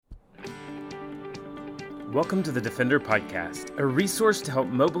Welcome to the Defender Podcast, a resource to help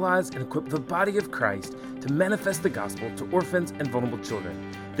mobilize and equip the body of Christ to manifest the gospel to orphans and vulnerable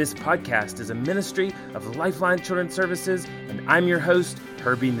children. This podcast is a ministry of Lifeline Children's Services, and I'm your host,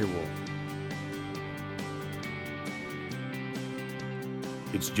 Herbie Newell.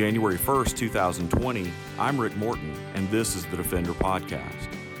 It's January 1st, 2020. I'm Rick Morton, and this is the Defender Podcast.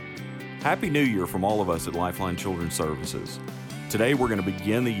 Happy New Year from all of us at Lifeline Children's Services. Today we're going to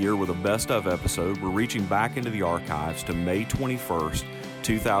begin the year with a best of episode. We're reaching back into the archives to May 21st,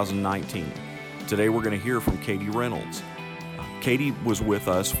 2019. Today we're going to hear from Katie Reynolds. Katie was with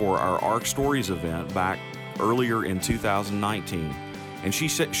us for our ARC Stories event back earlier in 2019, and she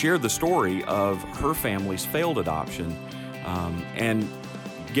shared the story of her family's failed adoption and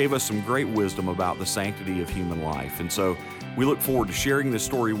gave us some great wisdom about the sanctity of human life. And so we look forward to sharing this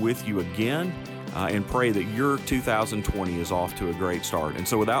story with you again and pray that your 2020 is off to a great start. And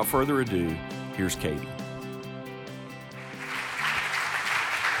so without further ado, here's Katie.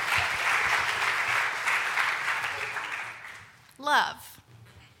 Love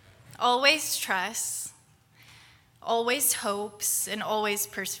always trusts, always hopes, and always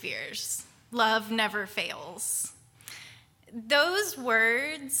perseveres. Love never fails. Those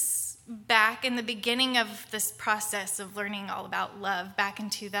words back in the beginning of this process of learning all about love back in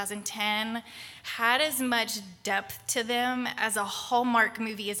 2010 had as much depth to them as a Hallmark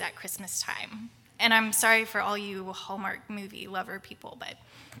movie is at Christmas time. And I'm sorry for all you Hallmark movie lover people, but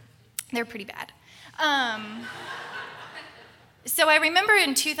they're pretty bad. So I remember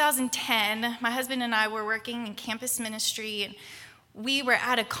in 2010, my husband and I were working in campus ministry, and we were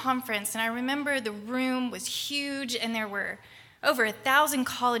at a conference, and I remember the room was huge, and there were over 1,000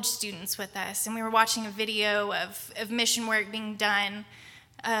 college students with us, and we were watching a video of mission work being done,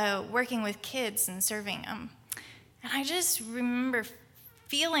 working with kids and serving them. And I just remember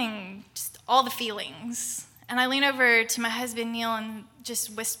feeling just all the feelings. And I lean over to my husband, Neil, and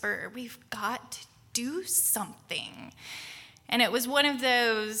just whisper, "We've got to do something." And it was one of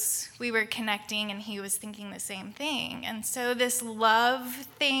those, we were connecting and he was thinking the same thing. And so this love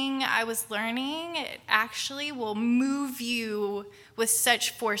thing I was learning, it actually will move you with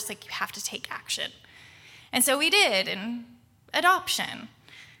such force, like you have to take action. And so we did, in adoption.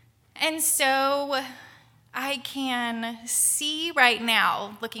 And so I can see right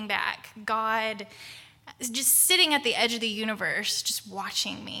now, looking back, God is just sitting at the edge of the universe, just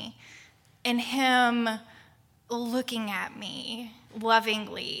watching me, and him looking at me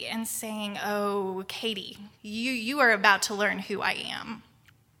lovingly and saying, "Oh, Katie, you are about to learn who I am."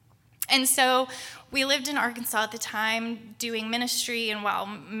 And so we lived in Arkansas at the time doing ministry, and while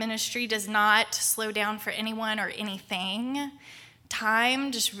ministry does not slow down for anyone or anything,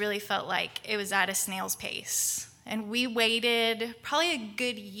 time just really felt like it was at a snail's pace. And we waited probably a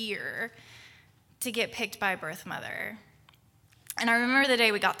good year to get picked by a birth mother. And I remember the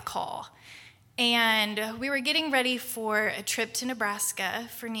day we got the call. And we were getting ready for a trip to Nebraska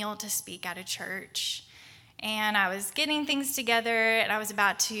for Neil to speak at a church. And I was getting things together, and I was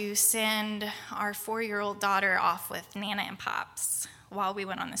about to send our 4-year-old daughter off with Nana and Pops while we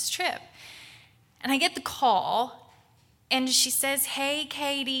went on this trip. And I get the call, and she says, "Hey,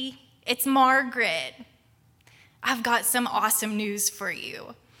 Katie, it's Margaret. I've got some awesome news for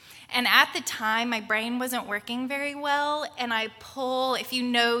you." And at the time, my brain wasn't working very well, and I pull, if you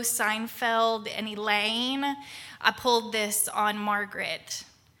know Seinfeld and Elaine, I pulled this on Margaret.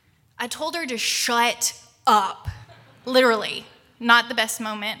 I told her to shut up, literally, not the best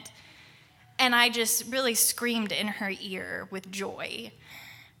moment. And I just really screamed in her ear with joy.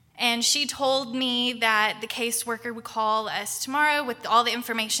 And she told me that the caseworker would call us tomorrow with all the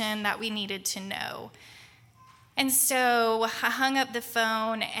information that we needed to know. And so I hung up the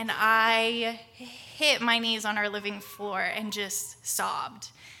phone, and I hit my knees on our living floor and just sobbed.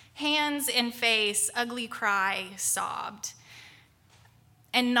 Hands and face, ugly cry, sobbed.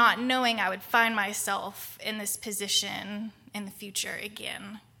 And not knowing I would find myself in this position in the future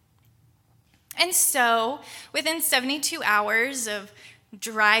again. And so within 72 hours of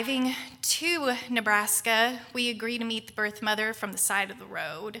driving to Nebraska, we agreed to meet the birth mother from the side of the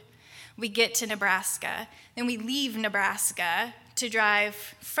road. We get to Nebraska, then we leave Nebraska to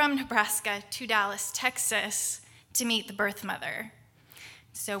drive from Nebraska to Dallas, Texas to meet the birth mother.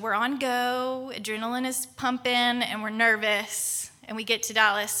 So we're on go, adrenaline is pumping, and we're nervous, and we get to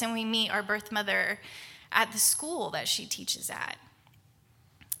Dallas and we meet our birth mother at the school that she teaches at.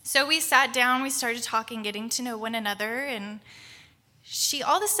 So we sat down, we started talking, getting to know one another, and she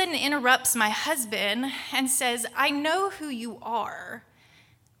all of a sudden interrupts my husband and says, "I know who you are,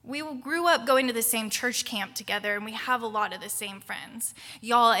 We grew up going to the same church camp together, and we have a lot of the same friends.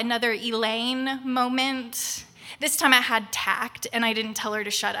 Y'all, another Elaine moment. This time I had tact, and I didn't tell her to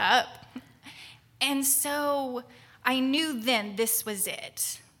shut up. And so I knew then this was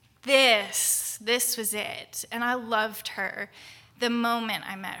it. This was it. And I loved her the moment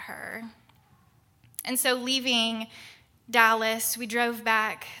I met her. And so leaving Dallas, we drove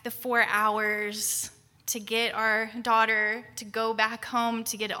back the 4 hours to get our daughter to go back home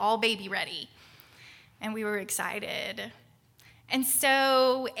to get it all baby ready. And we were excited. And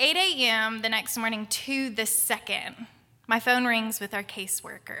so 8 a.m. the next morning to the second, my phone rings with our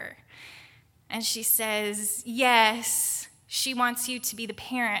caseworker. And she says, yes, she wants you to be the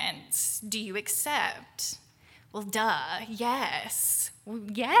parents. Do you accept? Well, duh, yes.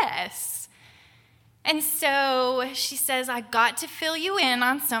 And so she says, I got to fill you in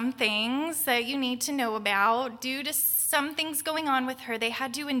on some things that you need to know about. Due to some things going on with her, they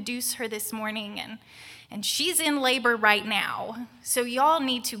had to induce her this morning, and she's in labor right now. So y'all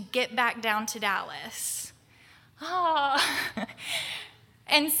need to get back down to Dallas.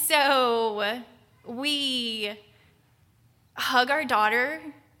 And so we hug our daughter.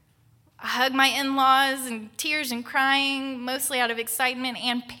 I hug my in-laws and tears and crying, mostly out of excitement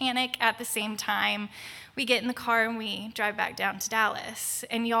and panic at the same time. We get in the car and we drive back down to Dallas.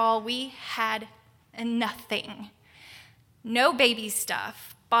 And y'all, we had nothing. No baby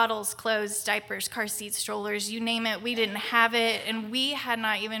stuff. Bottles, clothes, diapers, car seats, strollers, you name it, we didn't have it. And we had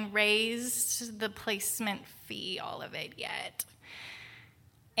not even raised the placement fee, all of it yet.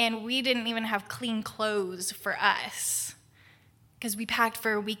 And we didn't even have clean clothes for us, because we packed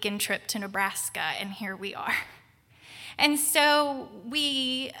for a weekend trip to Nebraska, and here we are. And so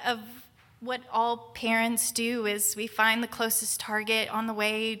what all parents do is we find the closest Target on the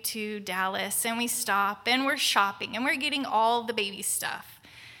way to Dallas, and we stop, and we're shopping, and we're getting all the baby stuff.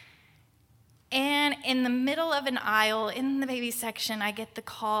 And in the middle of an aisle in the baby section, I get the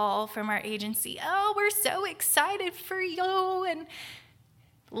call from our agency, oh, we're so excited for you, and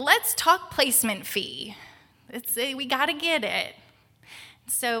let's talk placement fee. We gotta get it.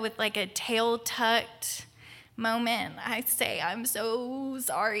 So with like a tail tucked moment, I say, I'm so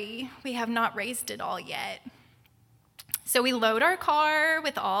sorry. We have not raised it all yet. So we load our car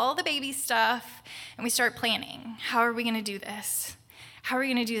with all the baby stuff, and we start planning. How are we going to do this? How are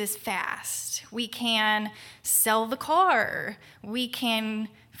we going to do this fast? We can sell the car. We can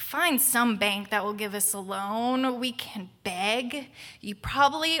find some bank that will give us a loan. We can beg. You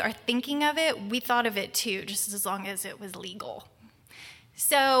probably are thinking of it. We thought of it too, just as long as it was legal.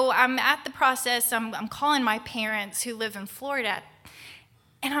 So I'm at the process, I'm calling my parents who live in Florida,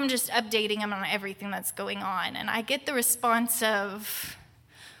 and I'm just updating them on everything that's going on. And I get the response of,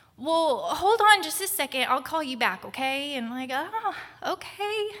 well, hold on just a second, I'll call you back, okay? And I'm like, oh,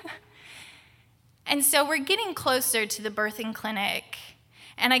 okay. And so we're getting closer to the birthing clinic,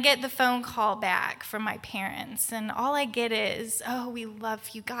 and I get the phone call back from my parents, and all I get is, oh, we love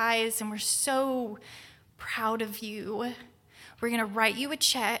you guys, and we're so proud of you. We're going to write you a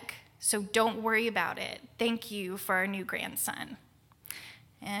check, so don't worry about it. Thank you for our new grandson.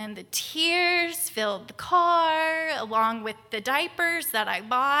 And the tears filled the car, along with the diapers that I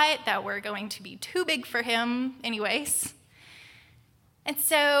bought that were going to be too big for him anyways. And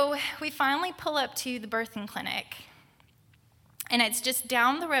so we finally pull up to the birthing clinic, and it's just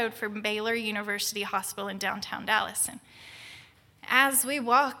down the road from Baylor University Hospital in downtown Dallas. And as we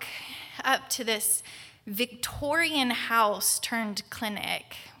walk up to this Victorian house turned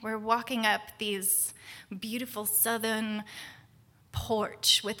clinic, we're walking up these beautiful southern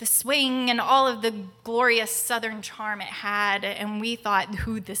porch with a swing and all of the glorious southern charm it had, and we thought,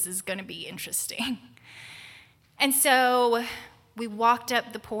 this is going to be interesting. And so we walked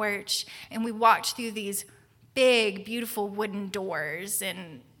up the porch, and we walked through these big, beautiful wooden doors,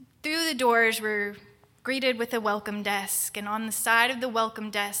 and through the doors we're greeted with a welcome desk, and on the side of the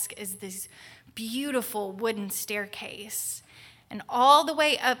welcome desk is this beautiful wooden staircase. And all the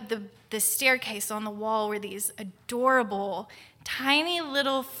way up the staircase on the wall were these adorable, tiny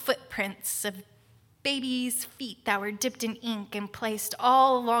little footprints of babies' feet that were dipped in ink and placed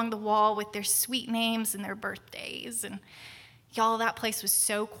all along the wall with their sweet names and their birthdays. And y'all, that place was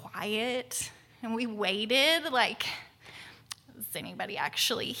so quiet. And we waited, like, is anybody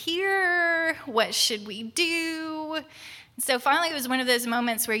actually here? What should we do? So finally, it was one of those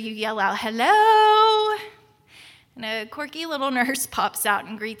moments where you yell out, hello, and a quirky little nurse pops out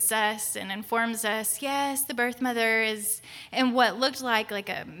and greets us and informs us, yes, the birth mother is in what looked like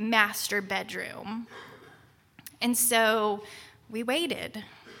a master bedroom. And so we waited.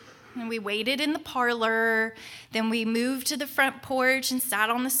 And we waited in the parlor. Then we moved to the front porch and sat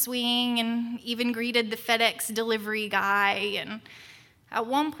on the swing and even greeted the FedEx delivery guy. And at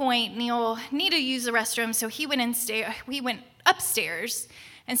one point, Neil needed to use the restroom, so we went upstairs.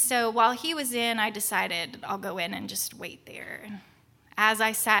 And so while he was in, I decided I'll go in and just wait there. And as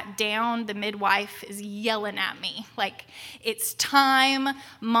I sat down, the midwife is yelling at me, like, "It's time,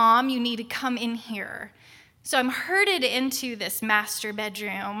 Mom, you need to come in here." So I'm herded into this master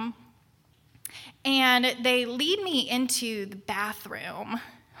bedroom, and they lead me into the bathroom,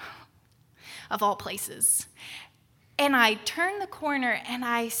 of all places. And I turn the corner, and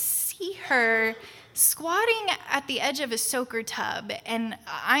I see her squatting at the edge of a soaker tub. And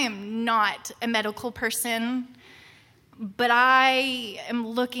I am not a medical person, but I am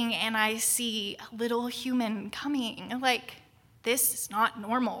looking, and I see a little human coming. Like, this is not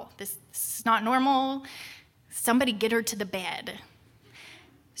normal. This is not normal. Somebody get her to the bed.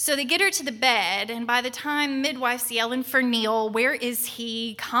 So they get her to the bed, and by the time midwife's yelling for Neil, "Where is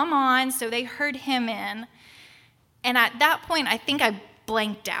he? Come on." So they herd him in. And at that point, I think I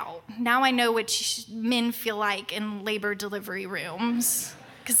blanked out. Now I know what men feel like in labor delivery rooms,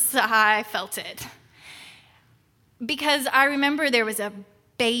 because I felt it. Because I remember there was a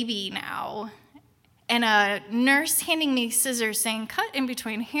baby now, and a nurse handing me scissors saying, "Cut in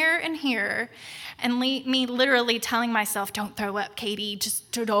between here and here," and me literally telling myself, "Don't throw up, Katie,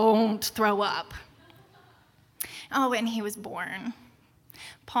 just don't throw up." Oh, and he was born.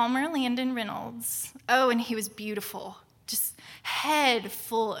 Palmer Landon Reynolds. Oh, and he was beautiful. Just head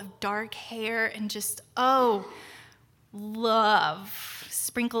full of dark hair and just, love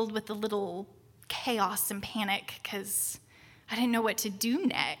sprinkled with a little chaos and panic because I didn't know what to do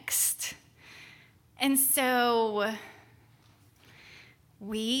next. And so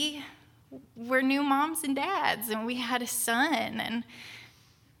we were new moms and dads, and we had a son, and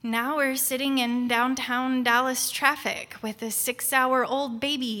now we're sitting in downtown Dallas traffic with a 6-hour-old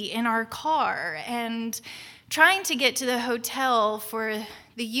baby in our car and trying to get to the hotel for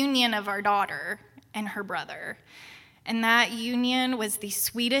the union of our daughter and her brother. And that union was the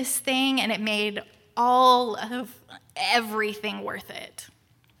sweetest thing, and it made all of everything worth it.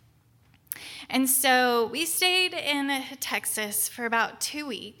 And so we stayed in Texas for about 2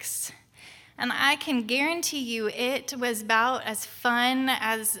 weeks. And I can guarantee you it was about as fun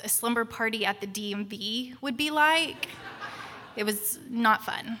as a slumber party at the DMV would be like. It was not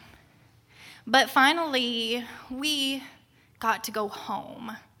fun. But finally, we got to go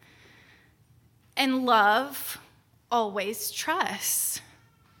home. And love always trusts.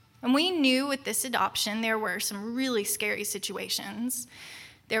 And we knew with this adoption there were some really scary situations.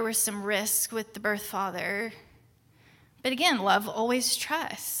 There was some risk with the birth father. But again, love always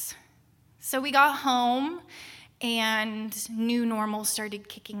trusts. So we got home, and new normal started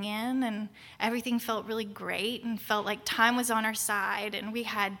kicking in, and everything felt really great and felt like time was on our side, and we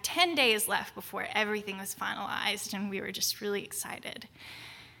had 10 days left before everything was finalized, and we were just really excited.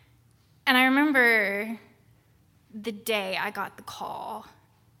 And I remember the day I got the call,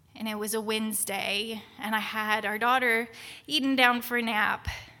 and it was a Wednesday, and I had our daughter eaten down for a nap,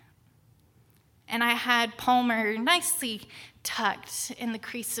 and I had Palmer nicely tucked in the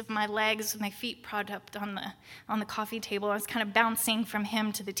crease of my legs with my feet propped up on the coffee table. I was kind of bouncing from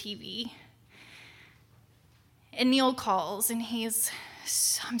him to the TV. And Neil calls, and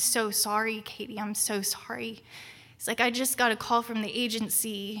 "I'm so sorry, Katie, I'm so sorry." He's like, "I just got a call from the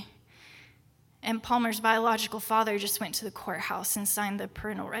agency, and Palmer's biological father just went to the courthouse and signed the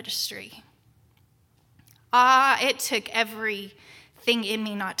parental registry." It took everything in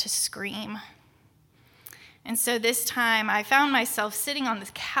me not to scream. And so this time I found myself sitting on the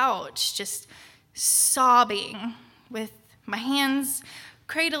couch just sobbing with my hands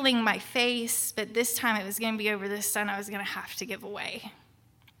cradling my face, but this time it was going to be over the son I was going to have to give away.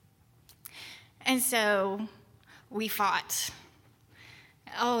 And so we fought.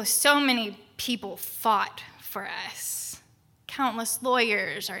 Oh, so many people fought for us. Countless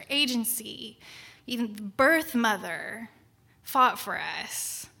lawyers, our agency, even the birth mother fought for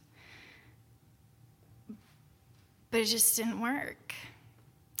us. But it just didn't work.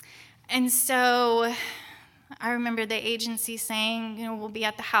 And so I remember the agency saying, "We'll be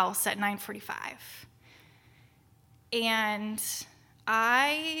at the house at 9:45. And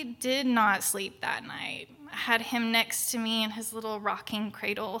I did not sleep that night. I had him next to me in his little rocking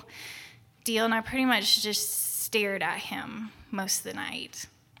cradle deal, and I pretty much just stared at him most of the night.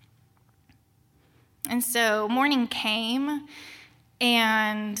 And so morning came,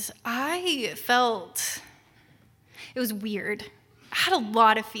 and I felt it was weird. I had a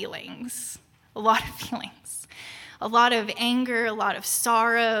lot of feelings. a lot of anger, a lot of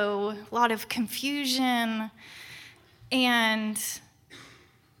sorrow, a lot of confusion. And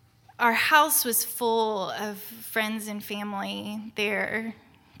our house was full of friends and family there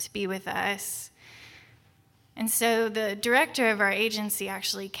to be with us. And so the director of our agency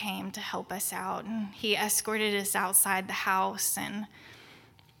actually came to help us out, and he escorted us outside the house. And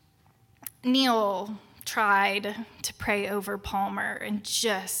Neil tried to pray over Palmer and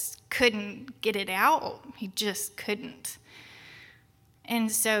just couldn't get it out. He just couldn't.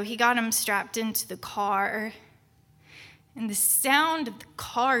 And so he got him strapped into the car, and the sound of the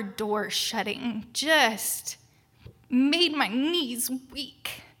car door shutting just made my knees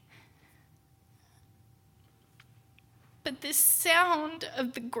weak. But the sound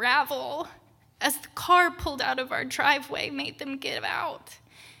of the gravel as the car pulled out of our driveway made them get out.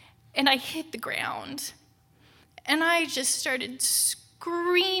 And I hit the ground. And I just started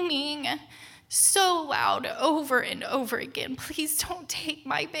screaming so loud over and over again, "Please don't take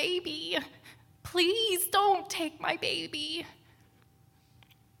my baby. Please don't take my baby."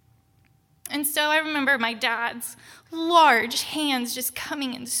 And so I remember my dad's large hands just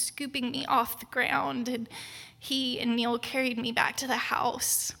coming and scooping me off the ground, and he and Neil carried me back to the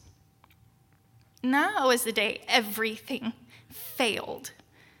house. And that was the day everything failed.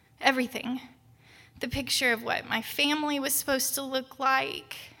 Everything. The picture of what my family was supposed to look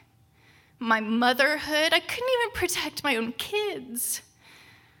like, my motherhood. I couldn't even protect my own kids.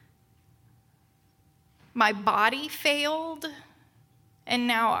 My body failed, and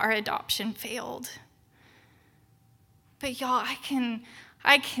now our adoption failed. But y'all,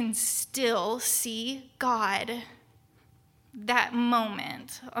 I can still see God, that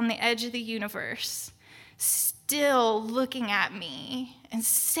moment on the edge of the universe, still looking at me and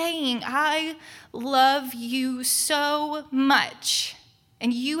saying, "I love you so much,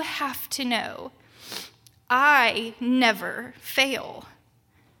 and you have to know, I never fail."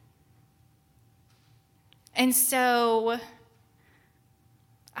 And so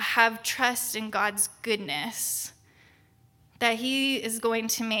I have trust in God's goodness, that he is going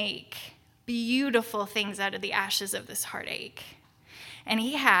to make beautiful things out of the ashes of this heartache. And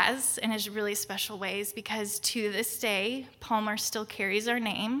he has, in his really special ways, because to this day, Palmer still carries our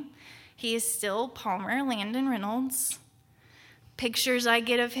name. He is still Palmer Landon Reynolds. Pictures I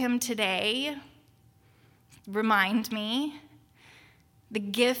get of him today remind me. The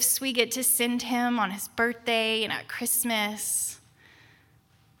gifts we get to send him on his birthday and at Christmas,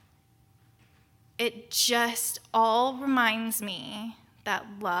 it just all reminds me that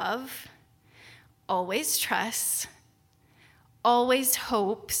love always trusts, always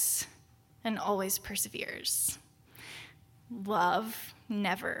hopes, and always perseveres. Love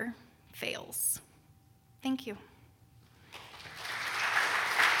never fails. Thank you.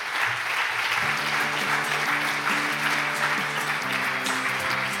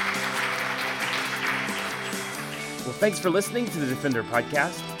 Well, thanks for listening to the Defender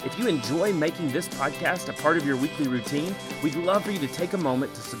Podcast. If you enjoy making this podcast a part of your weekly routine, we'd love for you to take a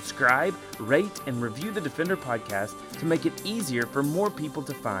moment to subscribe, rate, and review the Defender Podcast to make it easier for more people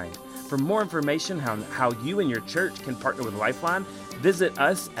to find. For more information on how you and your church can partner with Lifeline, visit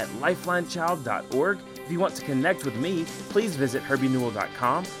us at lifelinechild.org. If you want to connect with me, please visit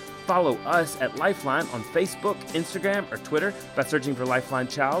herbienewell.com. Follow us at Lifeline on Facebook, Instagram, or Twitter by searching for Lifeline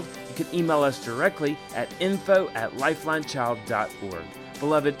Child. You can email us directly at info@lifelinechild.org.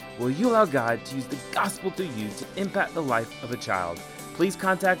 Beloved, will you allow God to use the gospel through you to impact the life of a child? Please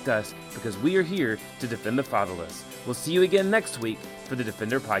contact us because we are here to defend the fatherless. We'll see you again next week for the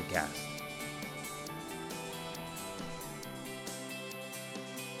Defender Podcast.